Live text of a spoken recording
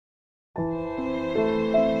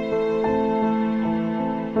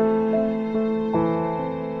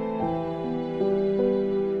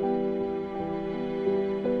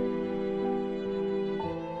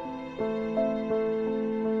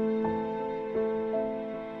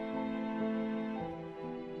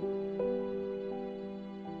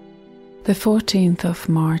The 14th of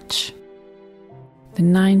March, the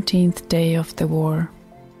 19th day of the war.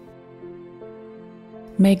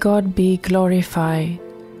 May God be glorified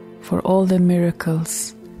for all the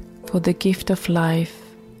miracles, for the gift of life,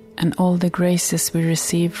 and all the graces we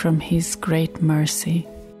receive from His great mercy.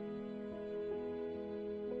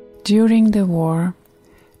 During the war,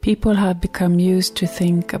 people have become used to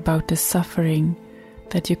think about the suffering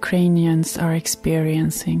that Ukrainians are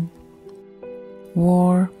experiencing.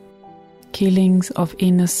 War, killings of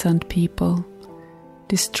innocent people,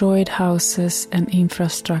 destroyed houses and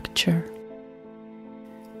infrastructure.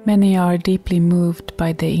 Many are deeply moved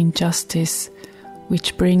by the injustice,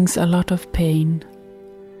 which brings a lot of pain.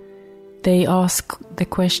 They ask the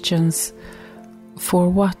questions, for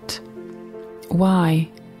what? Why?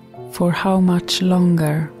 For how much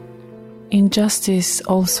longer? Injustice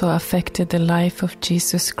also affected the life of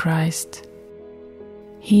Jesus Christ.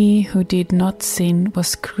 He who did not sin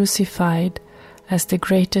was crucified as the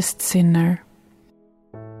greatest sinner.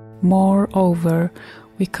 Moreover,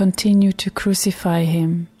 we continue to crucify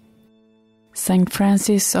him. Saint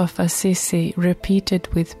Francis of Assisi repeated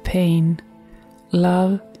with pain,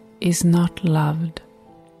 "Love is not loved."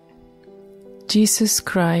 Jesus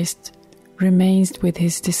Christ remains with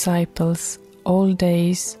his disciples all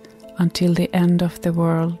days until the end of the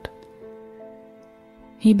world.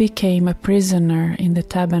 He became a prisoner in the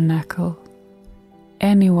tabernacle.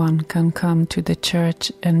 Anyone can come to the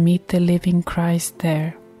church and meet the living Christ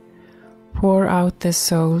there, pour out their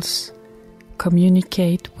souls,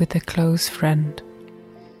 communicate with a close friend.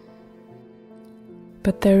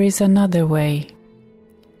 But there is another way,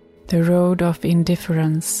 the road of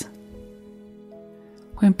indifference.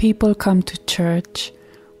 When people come to church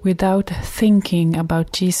without thinking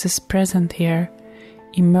about Jesus present here,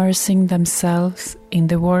 immersing themselves in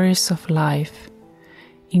the worries of life.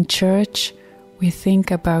 In church, we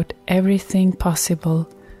think about everything possible,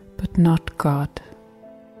 but not God.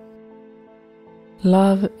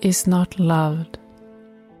 Love is not loved.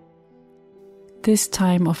 This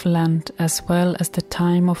time of Lent, as well as the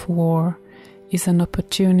time of war, is an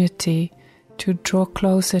opportunity to draw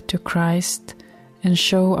closer to Christ and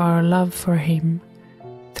show our love for Him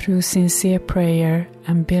through sincere prayer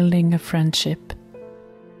and building a friendship.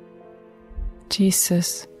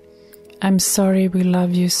 Jesus, I'm sorry we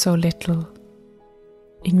love you so little.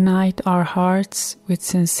 Ignite our hearts with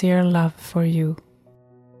sincere love for you.